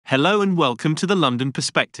Hello and welcome to the London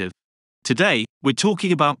Perspective. Today, we're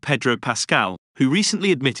talking about Pedro Pascal, who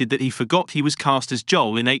recently admitted that he forgot he was cast as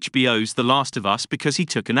Joel in HBO's The Last of Us because he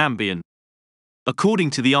took an Ambien. According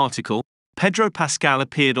to the article, Pedro Pascal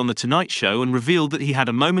appeared on The Tonight Show and revealed that he had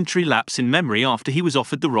a momentary lapse in memory after he was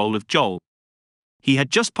offered the role of Joel. He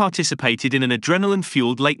had just participated in an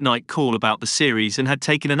adrenaline-fueled late-night call about the series and had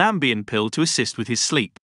taken an Ambien pill to assist with his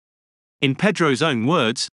sleep. In Pedro's own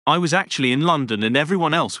words, "I was actually in London and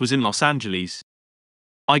everyone else was in Los Angeles.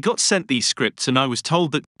 I got sent these scripts and I was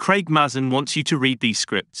told that Craig Mazin wants you to read these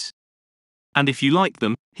scripts. And if you like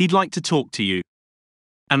them, he'd like to talk to you."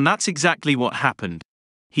 And that's exactly what happened.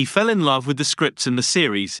 He fell in love with the scripts and the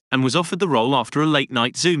series, and was offered the role after a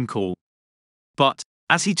late-night Zoom call. But,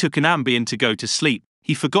 as he took an Ambien to go to sleep,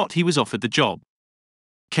 he forgot he was offered the job.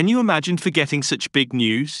 Can you imagine forgetting such big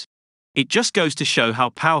news? It just goes to show how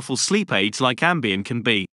powerful sleep aids like Ambien can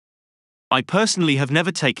be. I personally have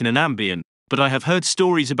never taken an Ambien, but I have heard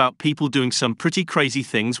stories about people doing some pretty crazy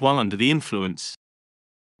things while under the influence.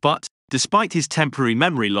 But, despite his temporary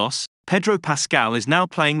memory loss, Pedro Pascal is now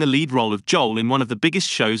playing the lead role of Joel in one of the biggest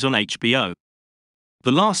shows on HBO.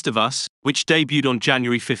 The Last of Us, which debuted on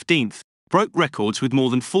January 15th, broke records with more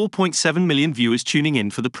than 4.7 million viewers tuning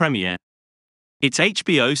in for the premiere. It's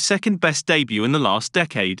HBO's second-best debut in the last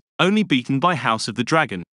decade, only beaten by House of the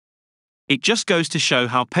Dragon. It just goes to show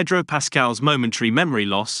how Pedro Pascal's momentary memory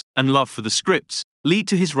loss and love for the scripts lead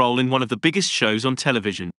to his role in one of the biggest shows on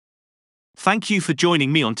television. Thank you for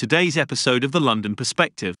joining me on today's episode of The London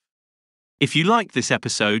Perspective. If you liked this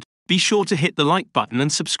episode, be sure to hit the like button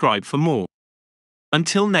and subscribe for more.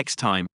 Until next time.